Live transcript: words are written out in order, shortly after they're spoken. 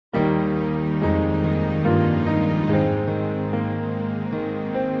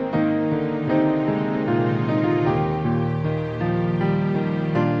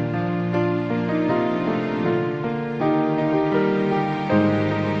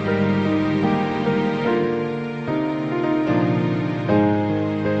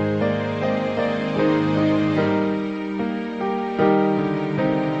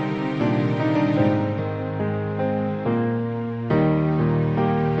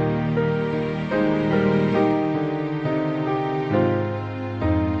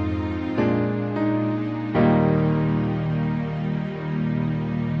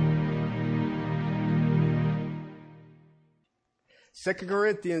2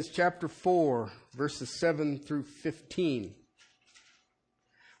 Corinthians chapter 4, verses 7 through 15.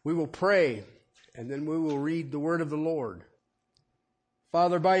 We will pray, and then we will read the word of the Lord.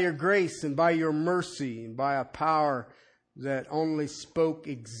 Father, by your grace and by your mercy and by a power that only spoke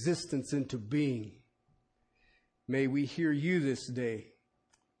existence into being, may we hear you this day.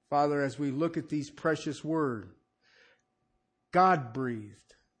 Father, as we look at these precious words, God breathed.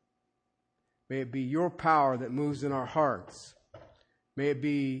 May it be your power that moves in our hearts. May it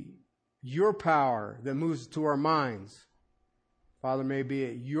be your power that moves to our minds. Father, may it be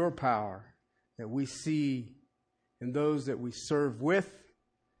your power that we see in those that we serve with,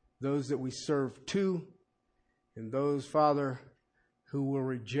 those that we serve to, and those, Father, who will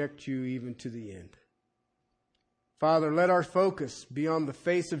reject you even to the end. Father, let our focus be on the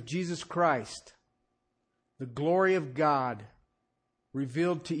face of Jesus Christ, the glory of God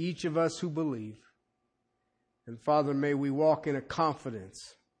revealed to each of us who believe. And Father, may we walk in a confidence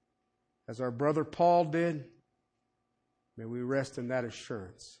as our brother Paul did. May we rest in that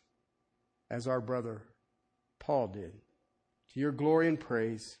assurance as our brother Paul did. To your glory and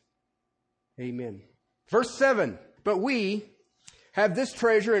praise. Amen. Verse 7, but we have this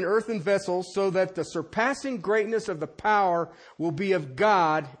treasure in earthen vessels so that the surpassing greatness of the power will be of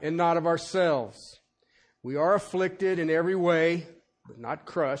God and not of ourselves. We are afflicted in every way, but not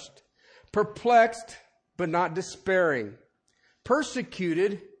crushed, perplexed, but not despairing,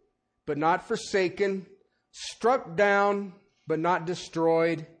 persecuted, but not forsaken, struck down, but not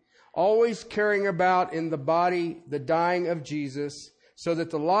destroyed, always carrying about in the body the dying of Jesus, so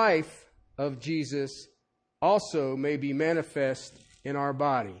that the life of Jesus also may be manifest in our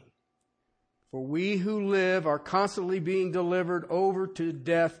body. For we who live are constantly being delivered over to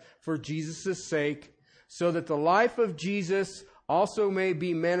death for Jesus' sake, so that the life of Jesus also may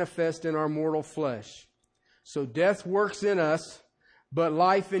be manifest in our mortal flesh. So death works in us, but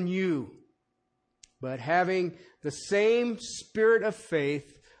life in you. But having the same spirit of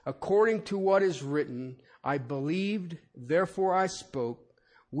faith, according to what is written, I believed, therefore I spoke.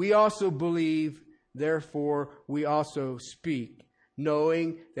 We also believe, therefore we also speak,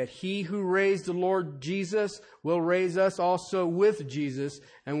 knowing that he who raised the Lord Jesus will raise us also with Jesus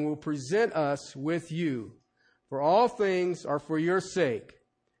and will present us with you. For all things are for your sake,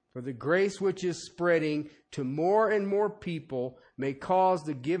 for the grace which is spreading to more and more people may cause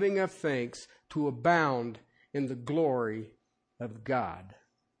the giving of thanks to abound in the glory of God.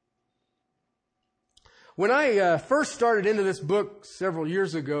 When I first started into this book several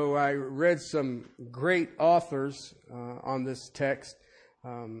years ago, I read some great authors on this text.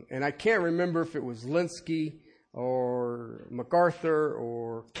 And I can't remember if it was Lenski or MacArthur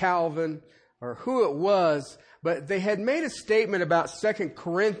or Calvin or who it was, but they had made a statement about 2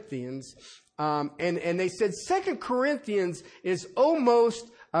 Corinthians, and they said 2 Corinthians is almost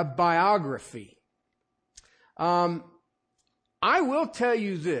a biography. I will tell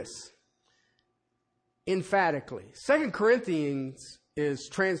you this emphatically. 2 Corinthians is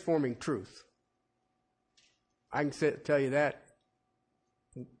transforming truth. I can tell you that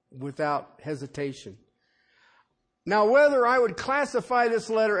without hesitation. Now, whether I would classify this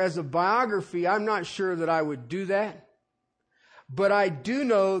letter as a biography, I'm not sure that I would do that. But I do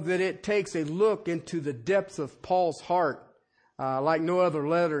know that it takes a look into the depths of Paul's heart, like no other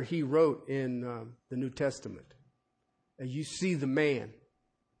letter he wrote in the New Testament. You see the man.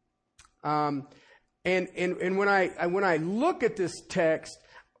 And when I look at this text,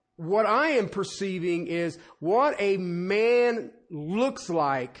 what I am perceiving is what a man looks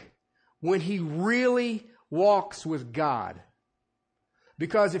like when he really walks with God.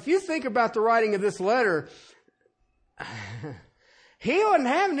 Because if you think about the writing of this letter, he wasn't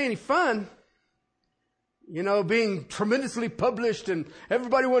having any fun, being tremendously published, and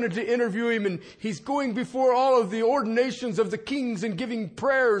everybody wanted to interview him, and he's going before all of the ordinations of the kings and giving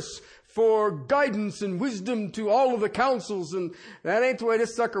prayers for guidance and wisdom to all of the councils, and that ain't the way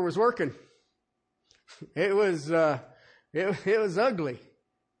this sucker was working. It was ugly.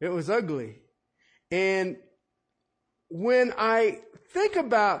 It was ugly. And when I think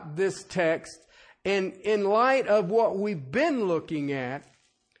about this text, and in light of what we've been looking at,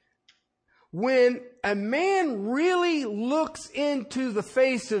 when a man really looks into the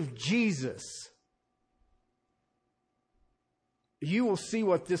face of Jesus, you will see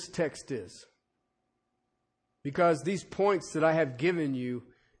what this text is. Because these points that I have given you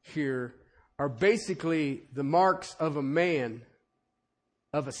here are basically the marks of a man,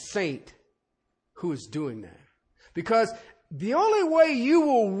 of a saint, who is doing that. Because the only way you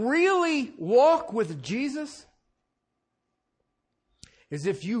will really walk with Jesus is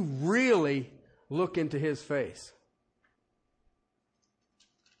if you really look into his face.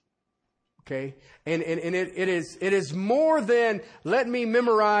 Okay? And it is more than let me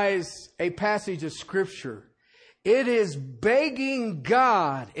memorize a passage of Scripture. It is begging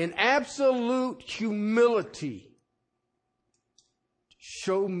God in absolute humility,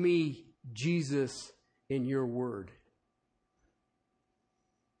 show me Jesus in your word.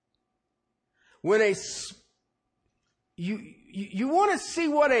 When you want to see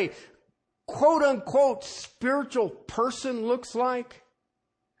what a quote unquote spiritual person looks like?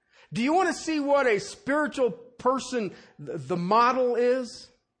 Do you want to see what a spiritual person, the model is?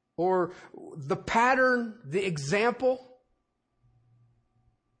 Or the pattern, the example?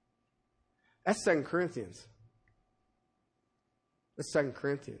 That's 2 Corinthians. That's 2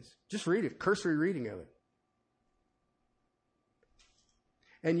 Corinthians. Just read it, cursory reading of it.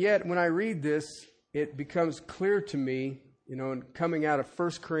 And yet, when I read this, it becomes clear to me, and coming out of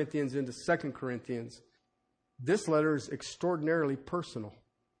 1 Corinthians into 2 Corinthians, this letter is extraordinarily personal.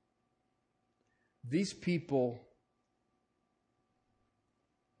 These people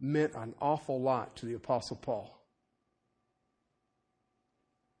meant an awful lot to the Apostle Paul.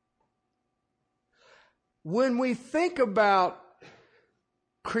 When we think about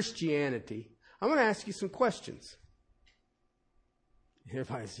Christianity, I'm going to ask you some questions.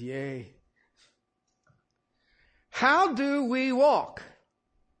 Everybody's, yay. How do we walk?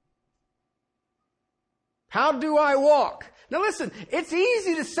 How do I walk? Now listen, it's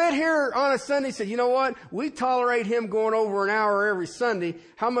easy to sit here on a Sunday and say, you know what? We tolerate him going over an hour every Sunday.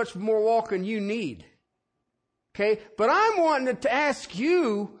 How much more walking you need? Okay? But I'm wanting to ask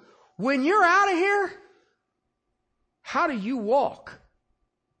you, when you're out of here, how do you walk?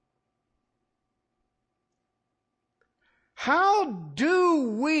 How do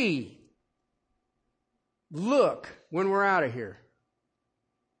we look when we're out of here?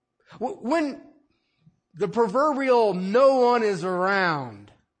 When the proverbial no one is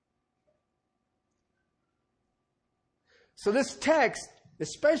around. So this text,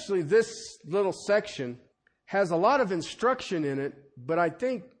 especially this little section, has a lot of instruction in it, but I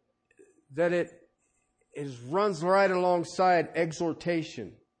think that it runs right alongside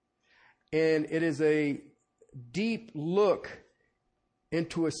exhortation. And it is a deep look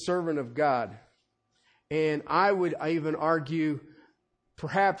into a servant of God. And I would even argue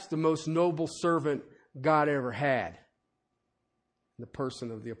perhaps the most noble servant God ever had, the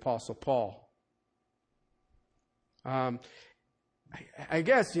person of the Apostle Paul. I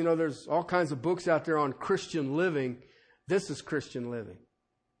guess, there's all kinds of books out there on Christian living. This is Christian living.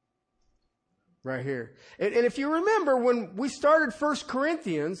 Right here. And if you remember, when we started 1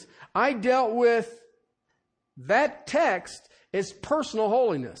 Corinthians, I dealt with that text as personal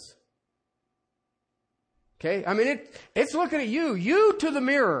holiness. Okay? I mean, it's looking at you. You to the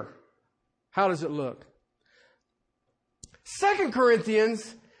mirror. How does it look? 2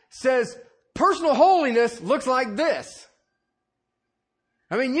 Corinthians says personal holiness looks like this.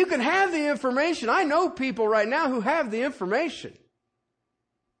 I mean, you can have the information. I know people right now who have the information.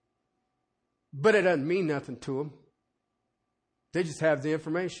 But it doesn't mean nothing to them. They just have the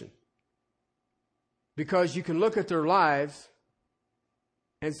information. Because you can look at their lives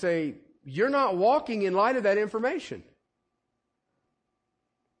and say, you're not walking in light of that information.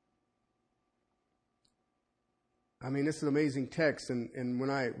 I mean, this is an amazing text, and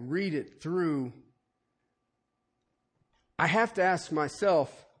when I read it through, I have to ask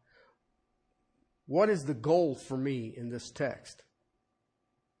myself, what is the goal for me in this text?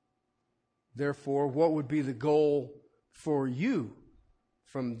 Therefore, what would be the goal for you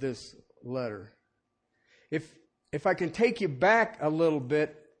from this letter? If I can take you back a little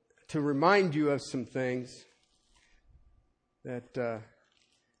bit to remind you of some things that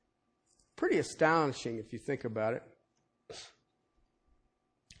pretty astonishing if you think about it.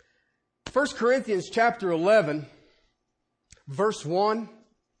 1 Corinthians chapter 11, verse 1.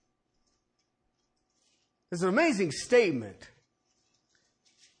 It's an amazing statement.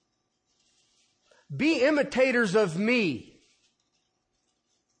 Be imitators of me,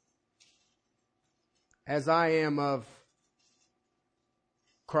 as I am of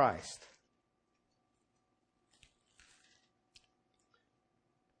Christ.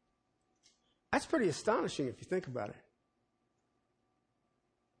 That's pretty astonishing if you think about it.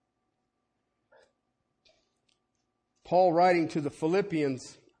 Paul writing to the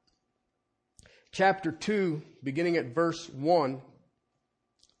Philippians, chapter 2, beginning at verse 1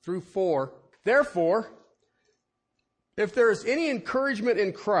 through 4. Therefore, if there is any encouragement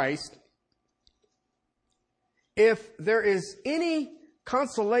in Christ, if there is any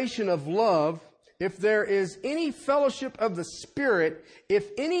consolation of love, if there is any fellowship of the Spirit, if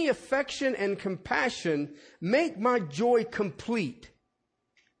any affection and compassion, make my joy complete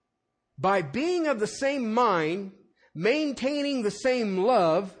by being of the same mind, maintaining the same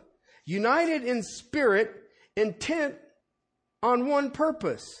love, united in spirit, intent on one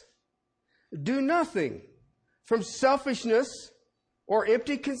purpose. Do nothing from selfishness or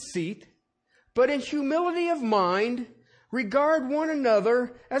empty conceit, but in humility of mind, regard one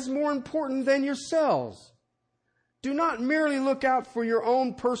another as more important than yourselves. Do not merely look out for your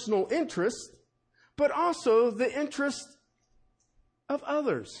own personal interest, but also the interest of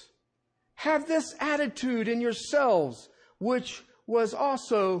others. Have this attitude in yourselves, which was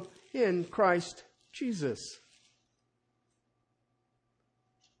also in Christ Jesus.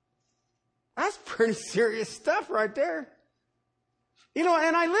 That's pretty serious stuff right there. You know,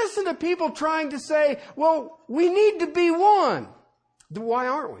 and I listen to people trying to say, well, we need to be one. Why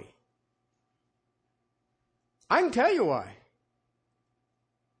aren't we? I can tell you why.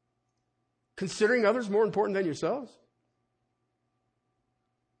 Considering others more important than yourselves.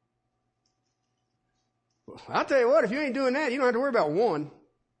 Well, I'll tell you what, if you ain't doing that, you don't have to worry about one.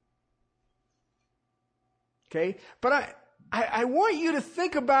 Okay? But I want you to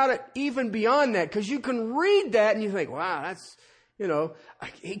think about it even beyond that, because you can read that and you think, wow, that's, you know,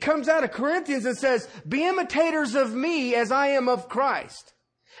 he comes out of Corinthians and says, be imitators of me as I am of Christ.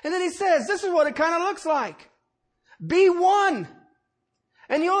 And then he says, this is what it kind of looks like. Be one.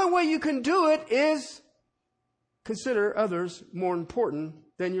 And the only way you can do it is consider others more important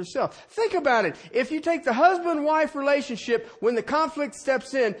than yourself. Think about it. If you take the husband-wife relationship, when the conflict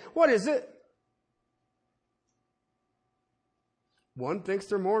steps in, what is it? One thinks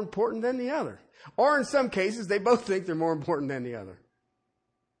they're more important than the other. Or in some cases, they both think they're more important than the other.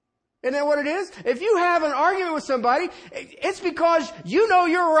 Isn't that what it is? If you have an argument with somebody, it's because you know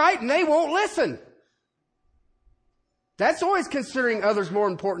you're right and they won't listen. That's always considering others more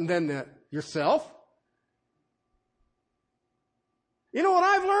important than yourself. You know what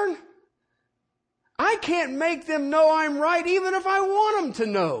I've learned? I can't make them know I'm right even if I want them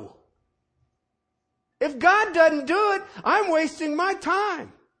to know. If God doesn't do it, I'm wasting my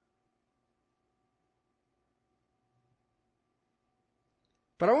time.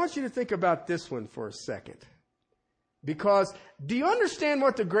 But I want you to think about this one for a second. Because do you understand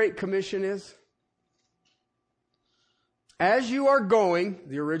what the Great Commission is? As you are going,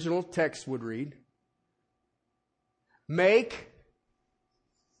 the original text would read, make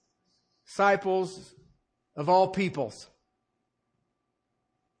disciples of all peoples.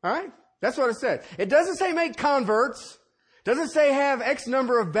 All right? That's what it said. It doesn't say make converts. It doesn't say have X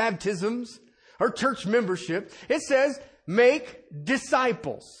number of baptisms or church membership. It says make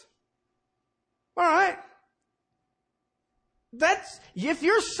disciples. All right. If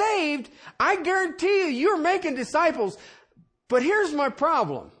you're saved, I guarantee you're making disciples. But here's my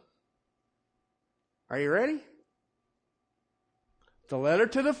problem. Are you ready? The letter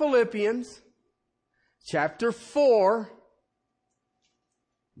to the Philippians, chapter 4,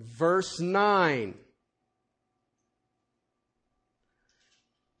 verse 9.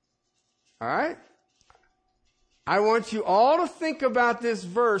 All right? I want you all to think about this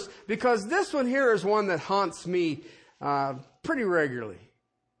verse, because this one here is one that haunts me pretty regularly.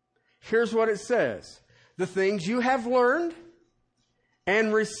 Here's what it says. The things you have learned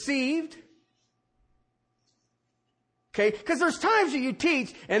and received. Okay? Because there's times that you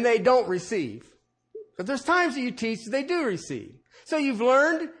teach and they don't receive. But there's times that you teach that they do receive. So you've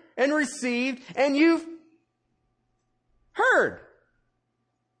learned and received and you've heard.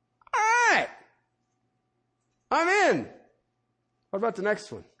 All right. I'm in. What about the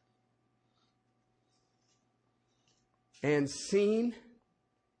next one? And seen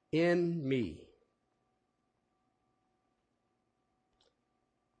in me.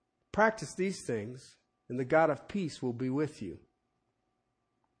 Practice these things, and the God of peace will be with you.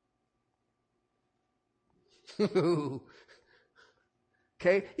 Okay,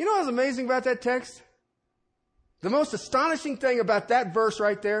 you know what's amazing about that text? The most astonishing thing about that verse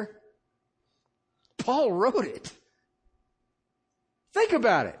right there? Paul wrote it. Think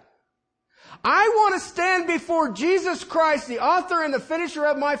about it. I want to stand before Jesus Christ, the author and the finisher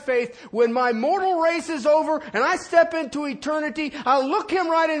of my faith, when my mortal race is over and I step into eternity. I'll look him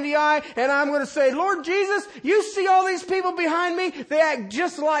right in the eye and I'm going to say, Lord Jesus, you see all these people behind me? They act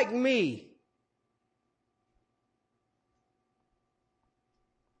just like me.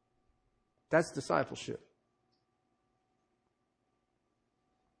 That's discipleship.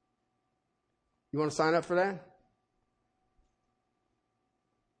 You want to sign up for that?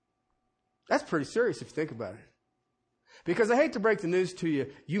 That's pretty serious if you think about it. Because I hate to break the news to you,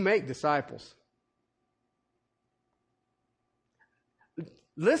 you make disciples.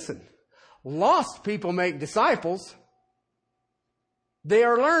 Listen, lost people make disciples. They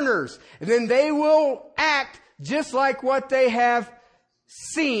are learners. And then they will act just like what they have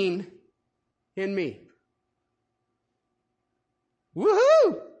seen in me.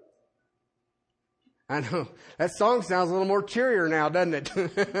 Woohoo! I know. That song sounds a little more cheerier now, doesn't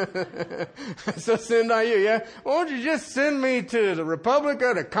it? So send on you, yeah? Why don't you just send me to the Republic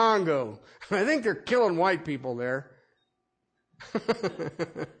of the Congo? I think they're killing white people there.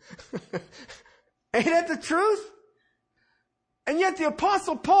 Ain't that the truth? And yet the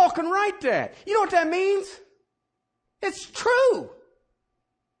Apostle Paul can write that. You know what that means? It's true.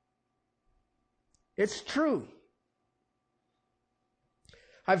 It's true.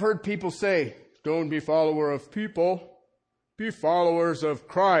 I've heard people say, don't be follower of people, be followers of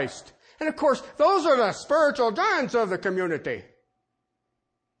Christ. And of course, those are the spiritual giants of the community.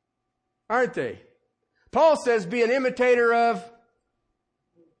 Aren't they? Paul says, be an imitator of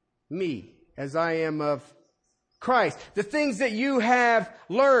me, as I am of Christ. The things that you have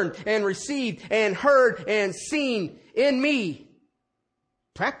learned and received and heard and seen in me,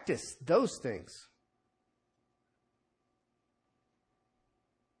 practice those things.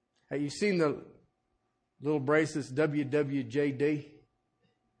 Have you seen the little bracelets, WWJD?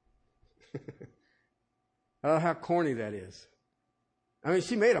 Oh, how corny that is. I mean,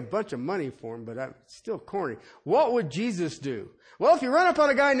 she made a bunch of money for him, but it's still corny. What would Jesus do? Well, if you run up on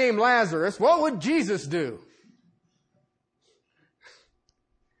a guy named Lazarus, what would Jesus do?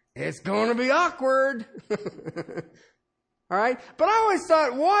 It's going to be awkward. All right? But I always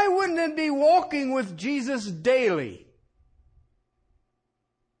thought, why wouldn't it be walking with Jesus daily?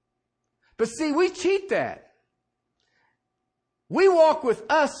 But see, we cheat that. We walk with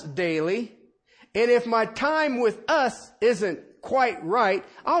us daily, and if my time with us isn't quite right,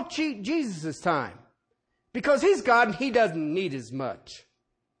 I'll cheat Jesus' time. Because He's God and He doesn't need as much.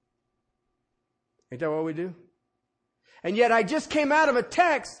 Ain't that what we do? And yet I just came out of a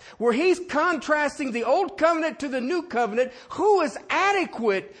text where He's contrasting the old covenant to the new covenant. Who is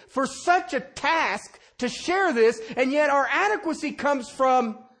adequate for such a task to share this? And yet our adequacy comes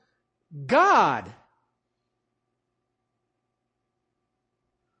from God.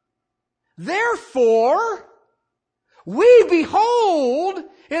 Therefore, we behold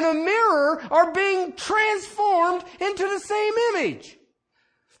in a mirror are being transformed into the same image.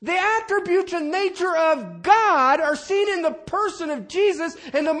 The attributes and nature of God are seen in the person of Jesus,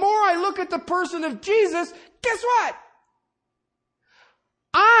 and the more I look at the person of Jesus, guess what?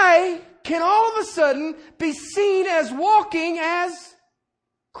 I can all of a sudden be seen as walking as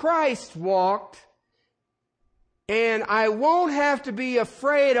Christ walked, and I won't have to be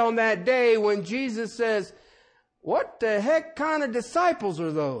afraid on that day when Jesus says, what the heck kind of disciples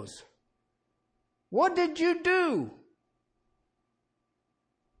are those? What did you do?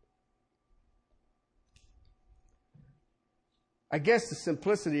 I guess the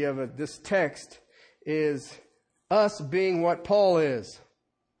simplicity of it, this text is us being what Paul is.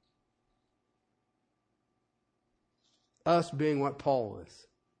 Us being what Paul is.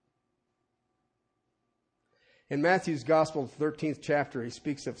 In Matthew's Gospel, 13th chapter, he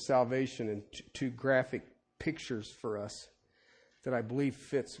speaks of salvation in two graphic pictures for us that I believe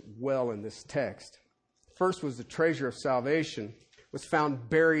fits well in this text. First was the treasure of salvation was found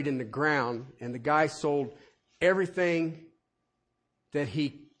buried in the ground, and the guy sold everything that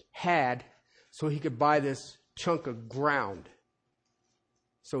he had so he could buy this chunk of ground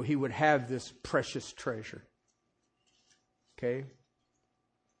so he would have this precious treasure. Okay?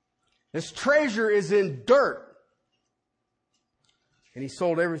 This treasure is in dirt. And he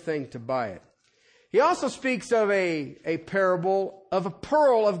sold everything to buy it. He also speaks of a parable of a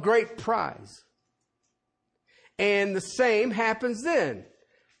pearl of great price. And the same happens then.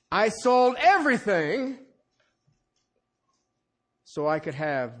 I sold everything so I could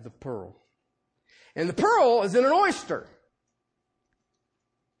have the pearl. And the pearl is in an oyster.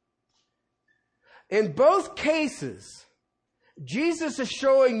 In both cases, Jesus is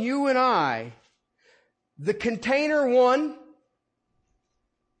showing you and I the container one,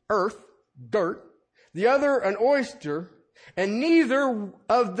 earth, dirt, the other an oyster, and neither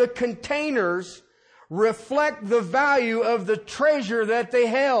of the containers reflect the value of the treasure that they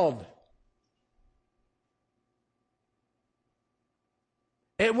held.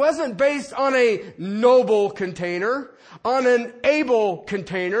 It wasn't based on a noble container, on an able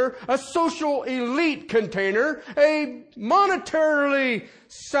container, a social elite container, a monetarily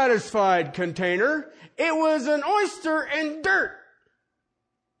satisfied container. It was an oyster and dirt.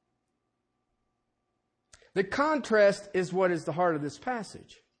 The contrast is what is the heart of this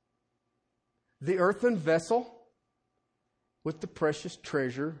passage. The earthen vessel with the precious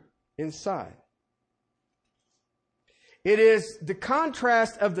treasure inside. It is the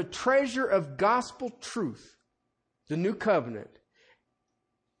contrast of the treasure of gospel truth, the new covenant,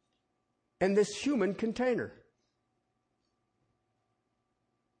 and this human container.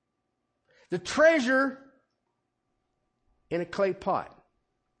 The treasure in a clay pot,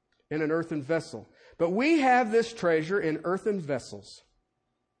 in an earthen vessel. But we have this treasure in earthen vessels,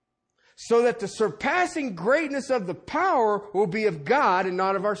 so that the surpassing greatness of the power will be of God and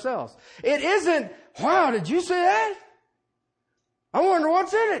not of ourselves. It isn't, wow, did you see that? I wonder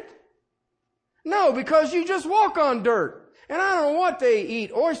what's in it. No, because you just walk on dirt. And I don't know what they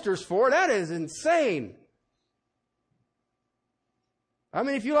eat oysters for. That is insane. I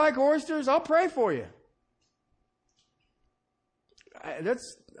mean, if you like oysters, I'll pray for you.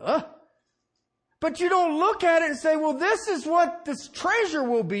 But you don't look at it and say, well, this is what this treasure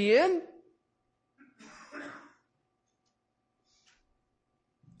will be in.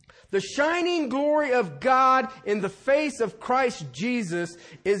 The shining glory of God in the face of Christ Jesus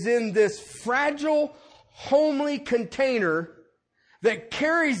is in this fragile, homely container that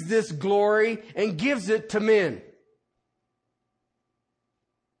carries this glory and gives it to men.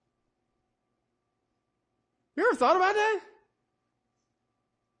 You ever thought about that?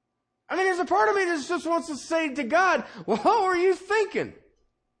 I mean, there's a part of me that just wants to say to God, well, what were you thinking?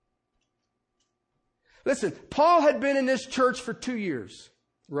 Listen, Paul had been in this church for 2 years.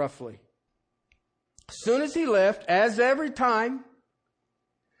 Roughly. As soon as he left, as every time,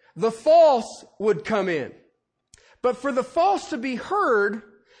 the false would come in. But for the false to be heard,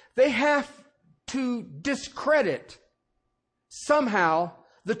 they have to discredit somehow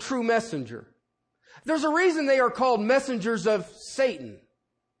the true messenger. There's a reason they are called messengers of Satan.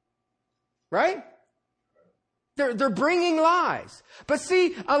 Right? They're bringing lies. But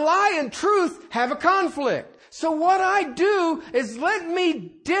see, a lie and truth have a conflict. So what I do is let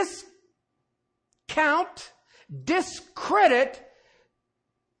me discredit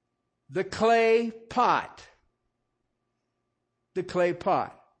the clay pot. The clay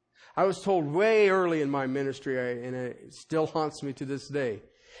pot. I was told way early in my ministry, and it still haunts me to this day.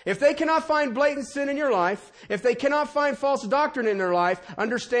 If they cannot find blatant sin in your life, if they cannot find false doctrine in their life,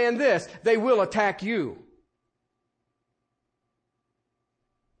 understand this, they will attack you.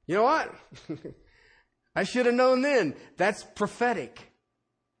 You know what? I should have known then. That's prophetic.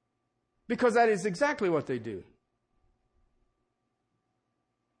 Because that is exactly what they do.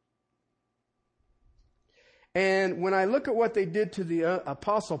 And when I look at what they did to the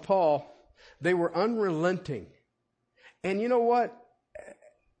Apostle Paul, they were unrelenting. And you know what?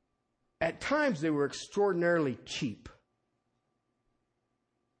 At times they were extraordinarily cheap.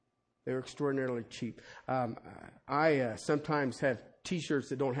 They were extraordinarily cheap. I sometimes have T-shirts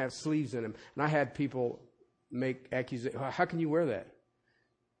that don't have sleeves in them. And I had people make accusations. How can you wear that?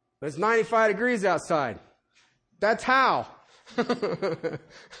 It's 95 degrees outside. That's how.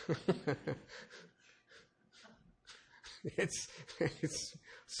 It's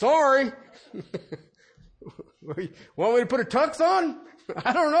sorry. Want me to put a tux on?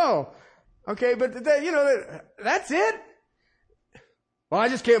 I don't know. Okay, but that's it. Well, I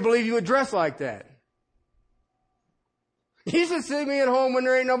just can't believe you would dress like that. You should see me at home when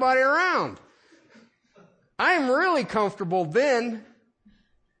there ain't nobody around. I am really comfortable then.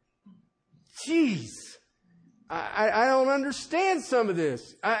 Jeez. I don't understand some of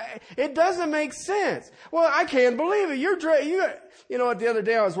this. It doesn't make sense. Well, I can't believe it. You know what? The other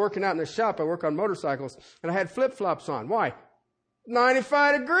day I was working out in the shop. I work on motorcycles, and I had flip-flops on. Why?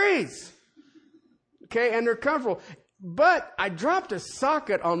 95 degrees. Okay, and they're comfortable. But I dropped a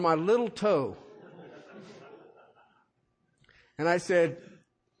socket on my little toe. And I said,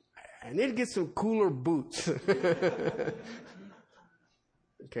 I need to get some cooler boots.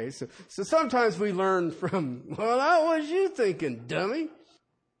 Okay, so sometimes we learn from, well, how was you thinking, dummy?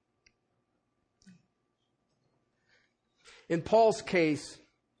 In Paul's case,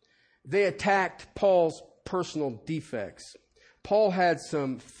 they attacked Paul's personal defects. Paul had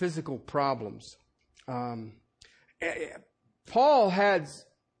some physical problems. Paul had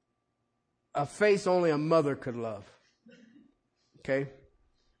a face only a mother could love. Okay?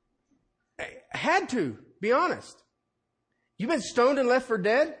 Had to, be honest. You've been stoned and left for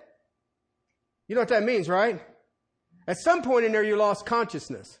dead? You know what that means, right? At some point in there, you lost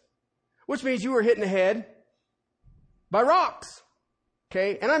consciousness, which means you were hit in the head by rocks.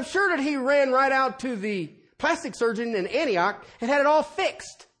 Okay? And I'm sure that he ran right out to the plastic surgeon in Antioch and had it all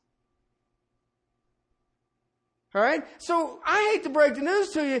fixed. All right? So I hate to break the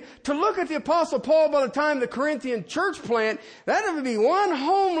news to you. To look at the Apostle Paul by the time the Corinthian church plant, that would be one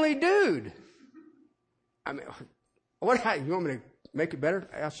homely dude. I mean, you want me to make it better?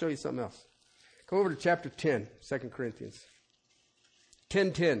 I'll show you something else. Go over to chapter 10, 2 Corinthians.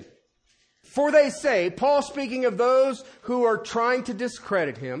 10:10. For they say, Paul speaking of those who are trying to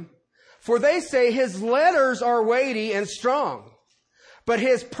discredit him, for they say his letters are weighty and strong, but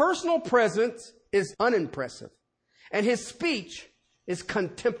his personal presence is unimpressive, and his speech is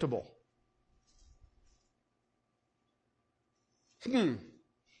contemptible. He's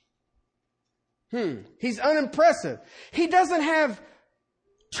unimpressive. He doesn't have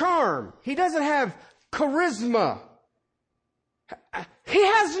charm. He doesn't have charisma. He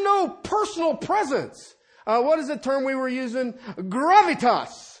has no personal presence. What is the term we were using?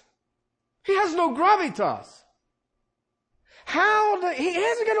 Gravitas. He has no gravitas. He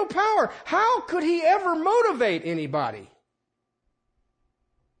hasn't got no power. How could he ever motivate anybody?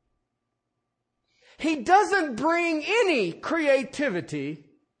 He doesn't bring any creativity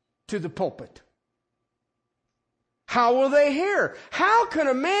to the pulpit. How will they hear? How can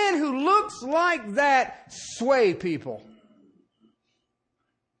a man who looks like that sway people?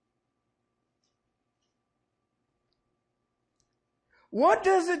 What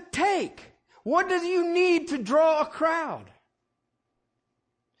does it take? What do you need to draw a crowd?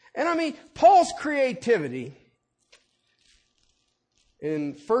 And I mean, Paul's creativity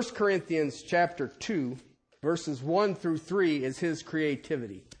in 1 Corinthians chapter 2, verses 1 through 3 is his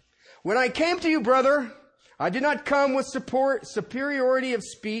creativity. When I came to you, brother, I did not come with superiority of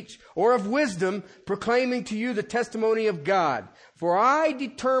speech or of wisdom, proclaiming to you the testimony of God. For I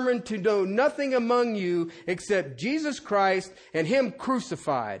determined to know nothing among you except Jesus Christ and Him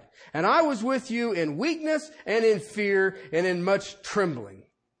crucified. And I was with you in weakness and in fear and in much trembling.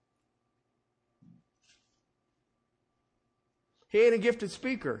 He ain't a gifted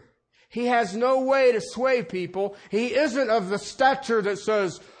speaker. He has no way to sway people. He isn't of the stature that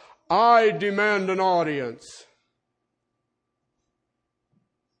says, I demand an audience.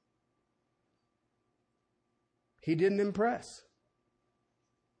 He didn't impress.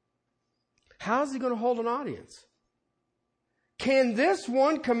 How's he going to hold an audience? Can this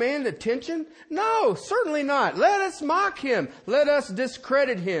one command attention? No, certainly not. Let us mock him. Let us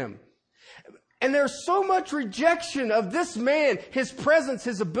discredit him. And there's so much rejection of this man, his presence,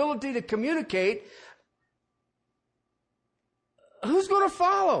 his ability to communicate. Who's going to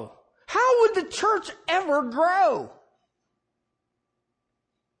follow? How would the church ever grow?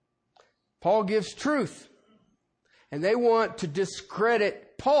 Paul gives truth. And they want to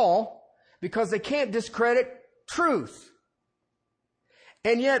discredit Paul because they can't discredit truth.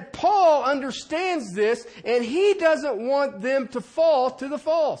 And yet Paul understands this, and he doesn't want them to fall to the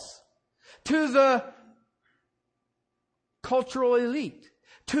false, to the cultural elite,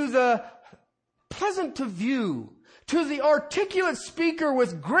 to the pleasant to view, to the articulate speaker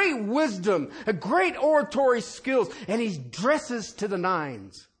with great wisdom, a great oratory skills, and he dresses to the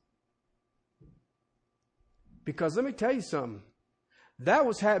nines. Because let me tell you something. That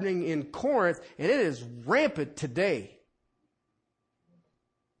was happening in Corinth, and it is rampant today.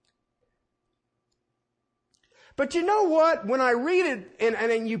 But you know what? When I read it,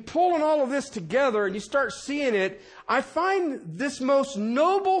 and you pull in all of this together, and you start seeing it, I find this most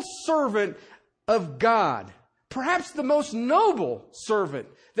noble servant of God, perhaps the most noble servant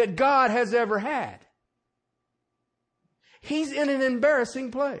that God has ever had. He's in an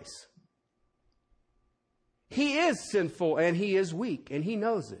embarrassing place. He is sinful and he is weak and he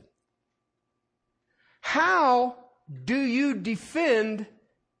knows it. How do you defend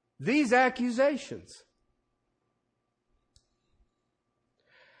these accusations?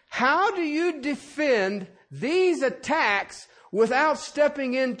 How do you defend these attacks without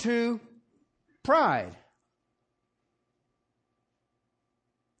stepping into pride?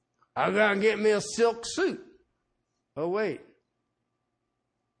 I gotta get me a silk suit. Oh, wait.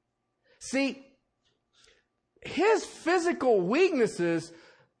 See, his physical weaknesses,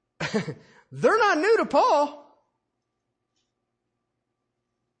 they're not new to Paul.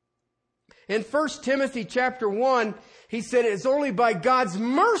 In 1 Timothy chapter 1, he said it's only by God's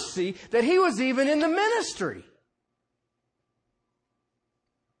mercy that he was even in the ministry.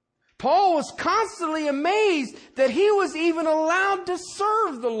 Paul was constantly amazed that he was even allowed to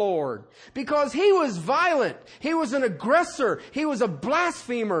serve the Lord because he was violent. He was an aggressor. He was a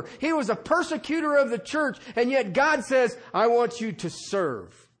blasphemer. He was a persecutor of the church. And yet God says, I want you to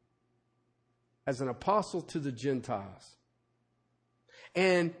serve as an apostle to the Gentiles.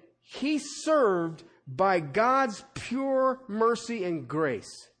 And he served by God's pure mercy and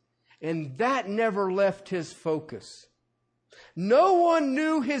grace. And that never left his focus. No one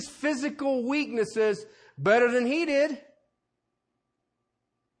knew his physical weaknesses better than he did.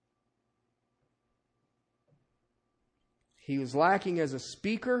 He was lacking as a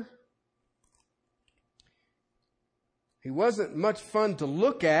speaker. He wasn't much fun to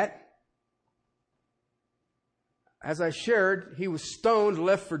look at. As I shared, he was stoned,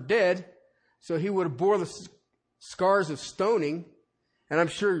 left for dead, so he would have bore the scars of stoning. And I'm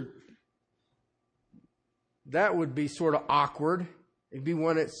sure that would be sort of awkward. It'd be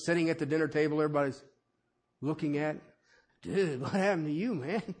one that's sitting at the dinner table, everybody's looking at. Dude, what happened to you,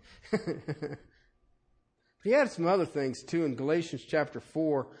 man? But he had some other things too in Galatians chapter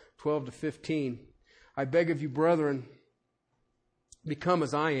 4, 12 to 15. I beg of you, brethren, become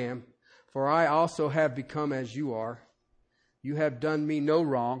as I am, for I also have become as you are. You have done me no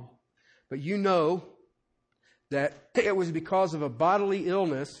wrong, but you know that it was because of a bodily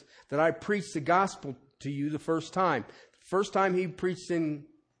illness that I preached the gospel to you the first time. The first time he preached in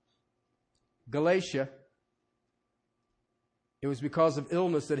Galatia, it was because of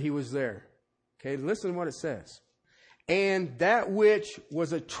illness that he was there. Okay, listen to what it says. And that which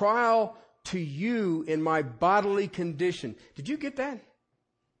was a trial to you in my bodily condition. Did you get that?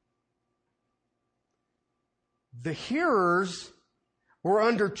 The hearers were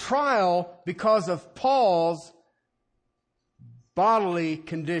under trial because of Paul's bodily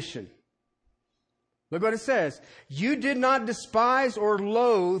condition. Look what it says. You did not despise or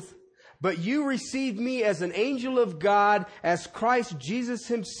loathe, but you received me as an angel of God, as Christ Jesus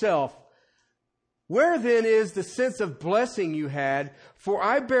himself. Where then is the sense of blessing you had? For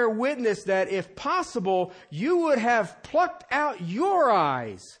I bear witness that if possible, you would have plucked out your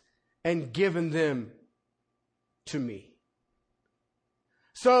eyes and given them to me.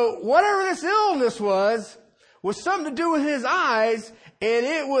 So whatever this illness was something to do with his eyes, and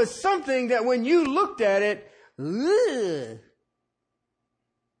it was something that when you looked at it, ugh.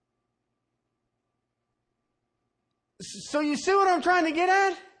 So you see what I'm trying to get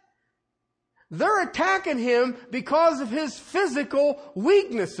at? They're attacking him because of his physical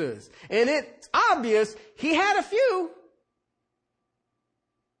weaknesses. And it's obvious he had a few.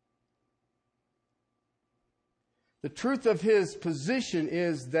 The truth of his position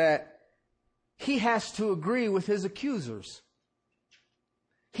is that he has to agree with his accusers.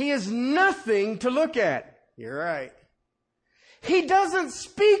 He is nothing to look at. You're right. He doesn't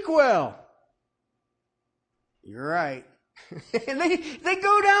speak well. You're right. And they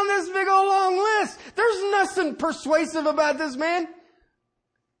go down this big old long list. There's nothing persuasive about this man.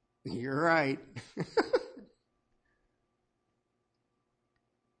 You're right.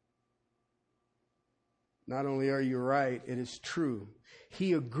 Not only are you right, it is true.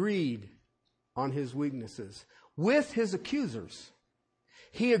 He agreed on his weaknesses with his accusers.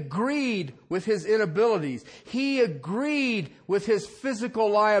 He agreed with his inabilities. He agreed with his physical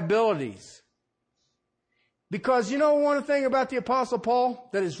liabilities. Because you know one thing about the Apostle Paul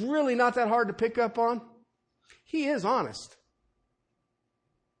that is really not that hard to pick up on? He is honest.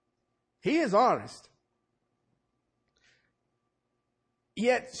 He is honest.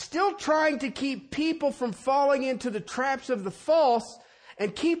 Yet still trying to keep people from falling into the traps of the false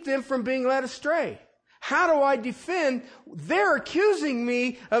and keep them from being led astray. How do I defend? They're accusing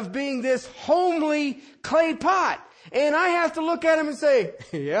me of being this homely clay pot. And I have to look at them and say,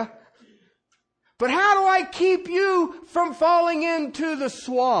 yeah. But how do I keep you from falling into the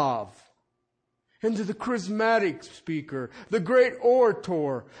suave, into the charismatic speaker, the great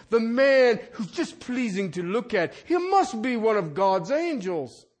orator, the man who's just pleasing to look at? He must be one of God's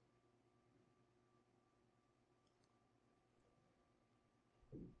angels.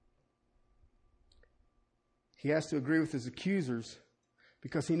 He has to agree with his accusers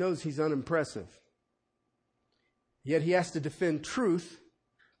because he knows he's unimpressive. Yet he has to defend truth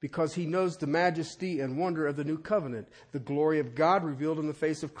because he knows the majesty and wonder of the new covenant, the glory of God revealed in the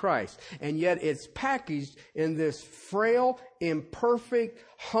face of Christ. And yet it's packaged in this frail, imperfect,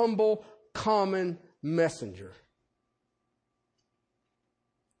 humble, common messenger.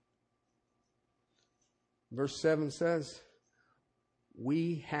 Verse 7 says,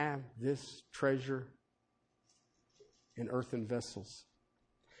 we have this treasure in earthen vessels.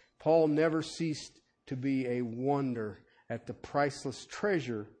 Paul never ceased to be a wonder at the priceless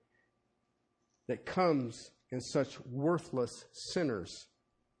treasure that comes in such worthless sinners.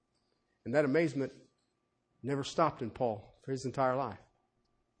 And that amazement never stopped in Paul for his entire life.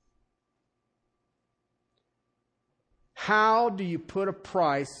 How do you put a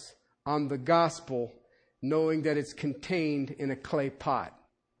price on the gospel knowing that it's contained in a clay pot?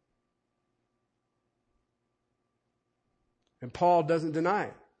 And Paul doesn't deny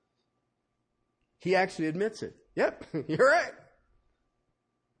it. He actually admits it. Yep, you're right.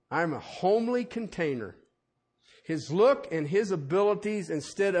 I'm a homely container. His look and his abilities,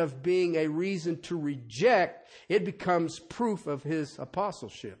 instead of being a reason to reject, it becomes proof of his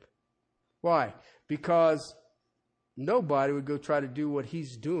apostleship. Why? Because nobody would go try to do what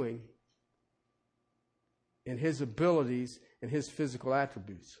he's doing in his abilities and his physical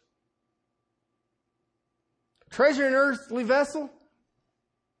attributes. Treasure in earthly vessel?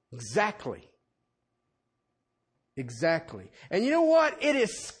 Exactly. Exactly. And you know what? It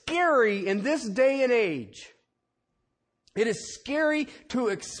is scary in this day and age. It is scary to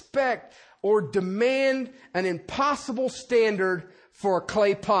expect or demand an impossible standard for a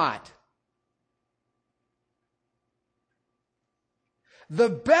clay pot. The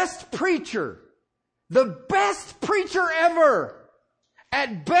best preacher ever,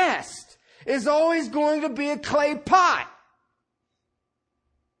 at best, is always going to be a clay pot.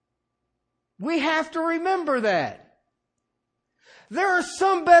 We have to remember that. There are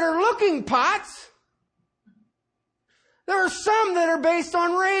some better looking pots. There are some that are based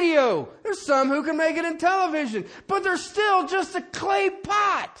on radio. There's some who can make it in television. But they're still just a clay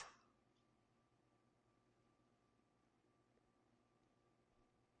pot.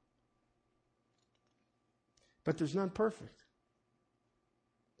 But there's none perfect.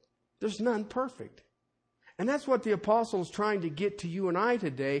 There's none perfect. And that's what the apostle is trying to get to you and I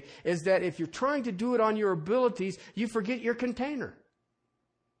today, is that if you're trying to do it on your abilities, you forget your container.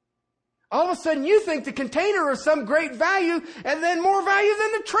 All of a sudden you think the container is some great value, and then more value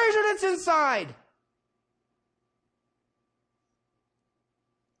than the treasure that's inside.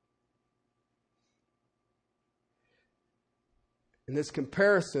 In this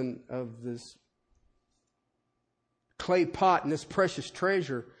comparison of this clay pot and this precious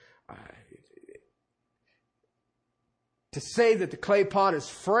treasure, to say that the clay pot is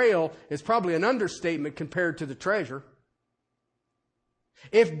frail is probably an understatement compared to the treasure.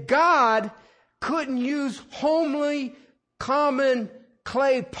 If God couldn't use homely, common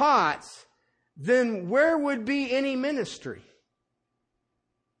clay pots, then where would be any ministry?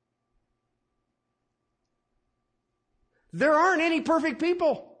 There aren't any perfect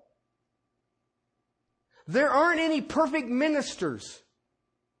people. There aren't any perfect ministers.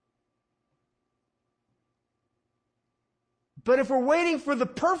 But if we're waiting for the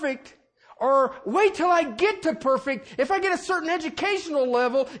perfect, or wait till I get to perfect, if I get a certain educational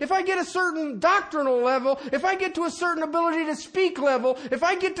level, if I get a certain doctrinal level, if I get to a certain ability to speak level, if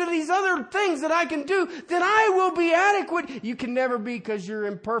I get to these other things that I can do, then I will be adequate. You can never be, because you're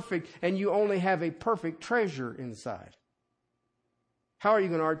imperfect and you only have a perfect treasure inside. How are you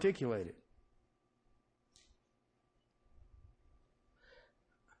going to articulate it?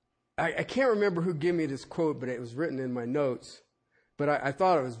 I can't remember who gave me this quote, but it was written in my notes. But I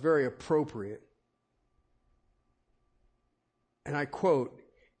thought it was very appropriate. And I quote,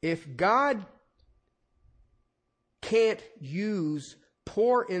 "If God can't use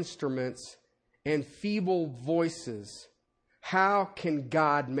poor instruments and feeble voices, how can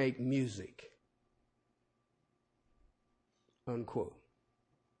God make music?" Unquote.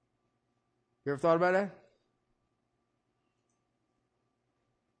 You ever thought about that?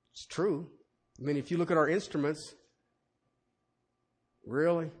 It's true. I mean, if you look at our instruments,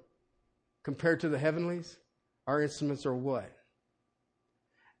 really, compared to the heavenlies, our instruments are what?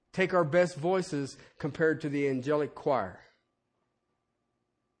 Take our best voices compared to the angelic choir.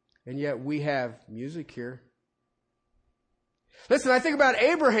 And yet we have music here. Listen, I think about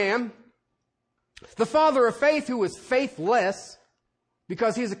Abraham, the father of faith, who was faithless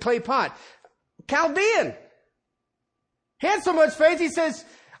because he's a clay pot. Chaldean. He had so much faith, he says,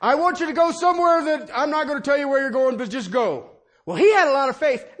 "I want you to go somewhere that I'm not going to tell you where you're going, but just go." Well, he had a lot of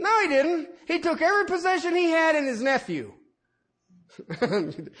faith. No, he didn't. He took every possession he had in his nephew.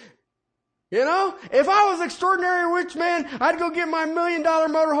 You know, if I was an extraordinary rich man, I'd go get my $1 million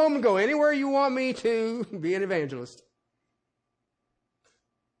motorhome and go anywhere you want me to be an evangelist.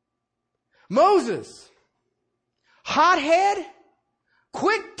 Moses, hothead,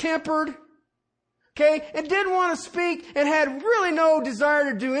 quick-tempered, okay, and didn't want to speak and had really no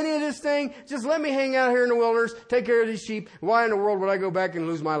desire to do any of this thing. Just let me hang out here in the wilderness, take care of these sheep. Why in the world would I go back and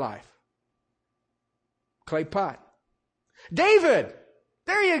lose my life? Clay pot. David,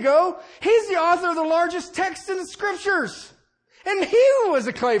 there you go. He's the author of the largest text in the scriptures. And he was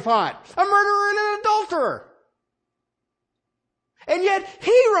a clay pot, a murderer and an adulterer. And yet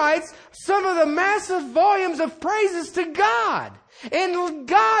he writes some of the massive volumes of praises to God. And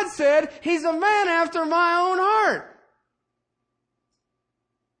God said, "He's a man after my own heart."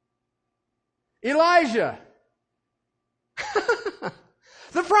 Elijah.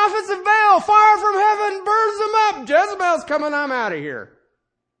 The prophets of Baal, fire from heaven burns them up. Jezebel's coming, I'm out of here.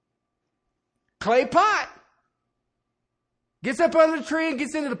 Clay pot. Gets up under the tree and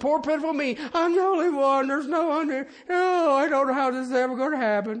gets into the poor pitiful me. "I'm the only one. There's no one here. Oh, I don't know how this is ever going to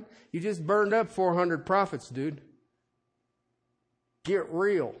happen." You just burned up 400 prophets, dude. Get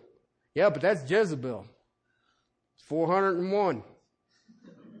real. Yeah, but that's Jezebel. 401.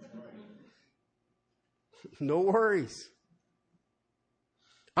 No worries.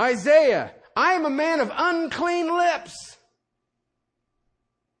 Isaiah, I am a man of unclean lips.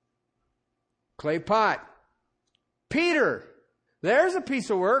 Clay pot. Peter, there's a piece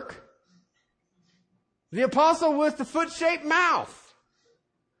of work. The apostle with the foot-shaped mouth.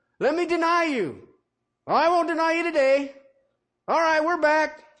 Let me deny you. I won't deny you today. All right, we're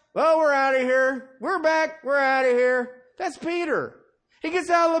back. Oh, we're out of here. We're back. We're out of here. That's Peter. He gets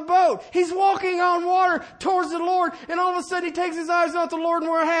out of the boat. He's walking on water towards the Lord, and all of a sudden he takes his eyes off the Lord,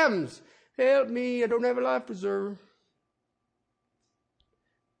 and what happens? Help me, I don't have a life preserver.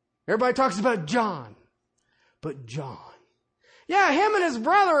 Everybody talks about John. But John. Yeah, him and his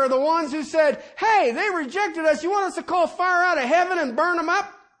brother are the ones who said, hey, they rejected us. You want us to call fire out of heaven and burn them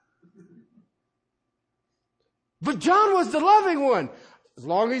up? But John was the loving one, as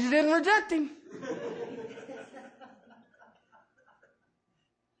long as you didn't reject him.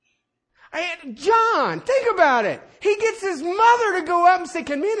 John, think about it. He gets his mother to go up and say,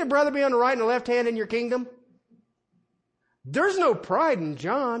 can me and your brother be on the right and the left hand in your kingdom? There's no pride in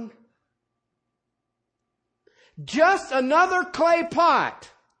John. Just another clay pot.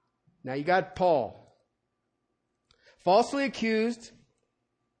 Now you got Paul. Falsely accused.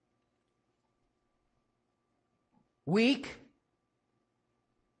 Weak.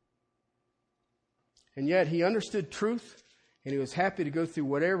 And yet he understood truth. And he was happy to go through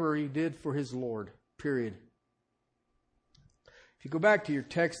whatever he did for his Lord. Period. If you go back to your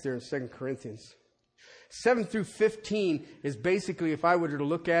text there in 2 Corinthians, 7 through 15 is basically, if I were to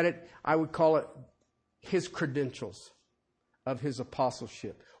look at it, I would call it his credentials of his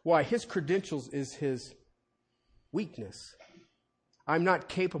apostleship. Why? His credentials is his weakness. I'm not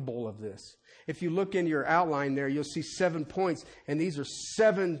capable of this. If you look in your outline there, you'll see 7 points. And these are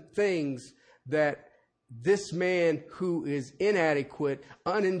 7 things that this man who is inadequate,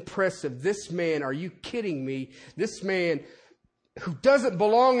 unimpressive, this man, are you kidding me? This man who doesn't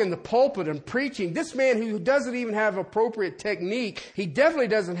belong in the pulpit and preaching, this man who doesn't even have appropriate technique, he definitely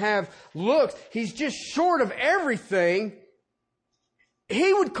doesn't have looks, he's just short of everything,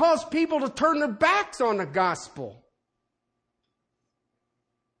 he would cause people to turn their backs on the gospel.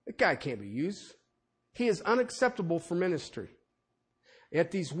 That guy can't be used. He is unacceptable for ministry.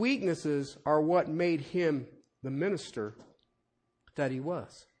 Yet these weaknesses are what made him the minister that he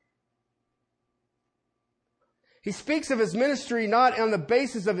was. He speaks of his ministry not on the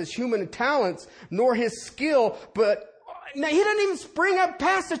basis of his human talents nor his skill, but he doesn't even spring up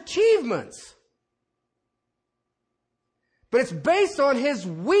past achievements. But it's based on his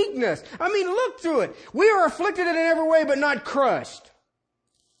weakness. I mean, look through it. We are afflicted in every way, but not crushed.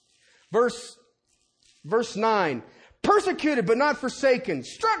 Verse 9. Persecuted, but not forsaken.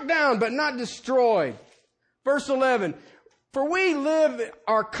 Struck down, but not destroyed. Verse 11. For we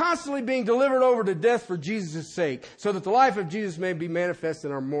are constantly being delivered over to death for Jesus' sake, so that the life of Jesus may be manifest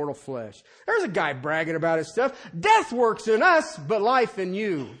in our mortal flesh. There's a guy bragging about his stuff. Death works in us, but life in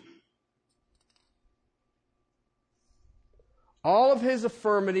you. All of his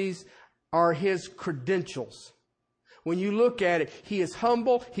infirmities are his credentials. When you look at it, he is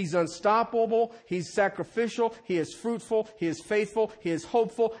humble, he's unstoppable, he's sacrificial, he is fruitful, he is faithful, he is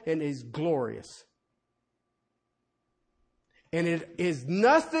hopeful, and he's glorious. And it is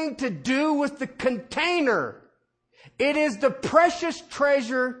nothing to do with the container. It is the precious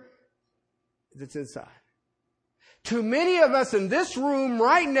treasure that's inside. Too many of us in this room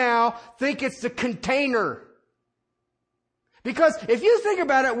right now think it's the container. Because if you think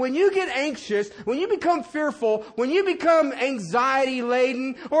about it, when you get anxious, when you become fearful, when you become anxiety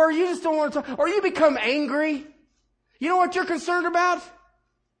laden, or you just don't want to talk, or you become angry, you know what you're concerned about?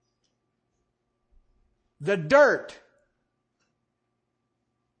 The dirt.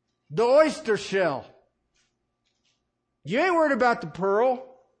 The oyster shell. You ain't worried about the pearl.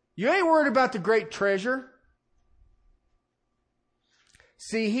 You ain't worried about the great treasure.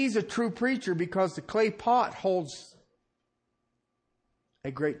 See, he's a true preacher because the clay pot holds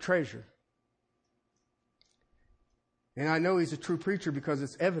a great treasure. And I know he's a true preacher because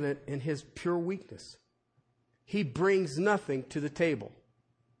it's evident in his pure weakness. He brings nothing to the table.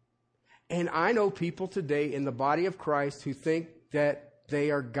 And I know people today in the body of Christ who think that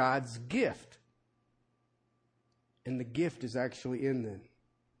they are God's gift. And the gift is actually in them.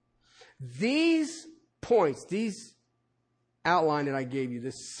 These points, these outline that I gave you,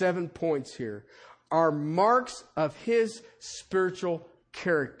 the 7 points here, are marks of his spiritual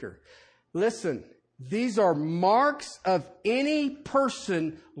character. Listen, these are marks of any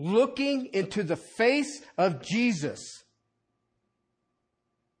person looking into the face of Jesus.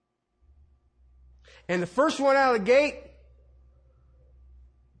 And the first one out of the gate,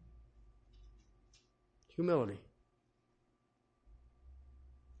 humility.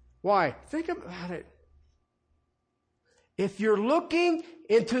 Why? Think about it. If you're looking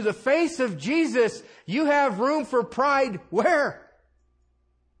into the face of Jesus, you have room for pride where?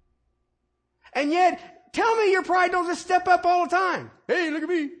 And yet, tell me your pride don't just step up all the time. Hey, look at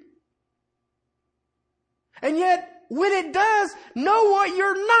me. And yet, when it does, know what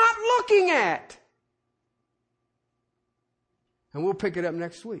you're not looking at. And we'll pick it up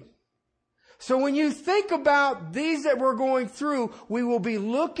next week. So when you think about these that we're going through, we will be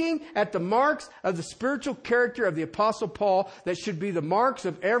looking at the marks of the spiritual character of the Apostle Paul that should be the marks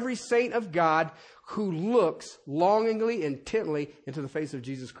of every saint of God who looks longingly, intently into the face of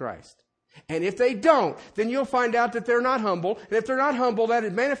Jesus Christ. And if they don't, then you'll find out that they're not humble. And if they're not humble, that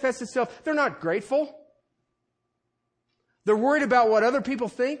it manifests itself. They're not grateful. They're worried about what other people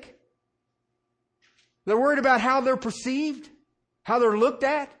think. They're worried about how they're perceived, how they're looked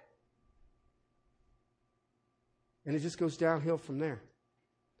at. And it just goes downhill from there.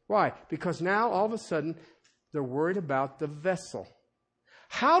 Why? Because now, all of a sudden, they're worried about the vessel.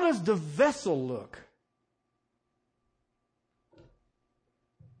 How does the vessel look?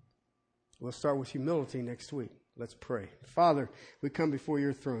 We'll start with humility next week. Let's pray. Father, we come before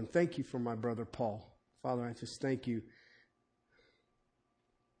your throne. Thank you for my brother Paul. Father, I just thank you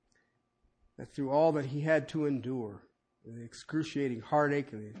that through all that he had to endure, the excruciating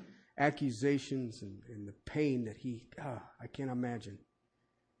heartache and the accusations and the pain that I can't imagine.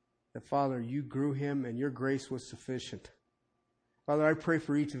 That, Father, you grew him and your grace was sufficient. Father, I pray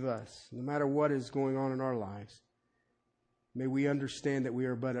for each of us, no matter what is going on in our lives, may we understand that we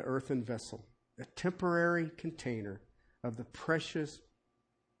are but an earthen vessel, a temporary container of the precious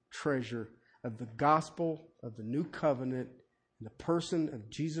treasure of the gospel of the new covenant and the person of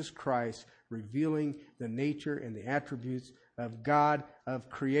Jesus Christ, revealing the nature and the attributes of God of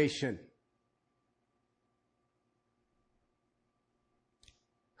creation.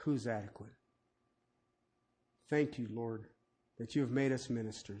 Who's adequate? Thank you, Lord, that you have made us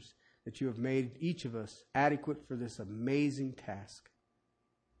ministers, that you have made each of us adequate for this amazing task.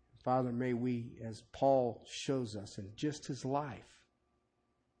 Father, may we, as Paul shows us in just his life,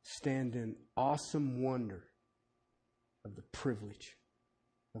 stand in awesome wonder of the privilege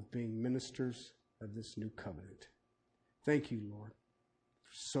of being ministers of this new covenant. Thank you, Lord,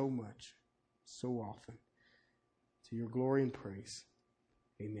 for so much, so often. To your glory and praise.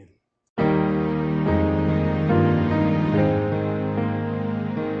 Amen.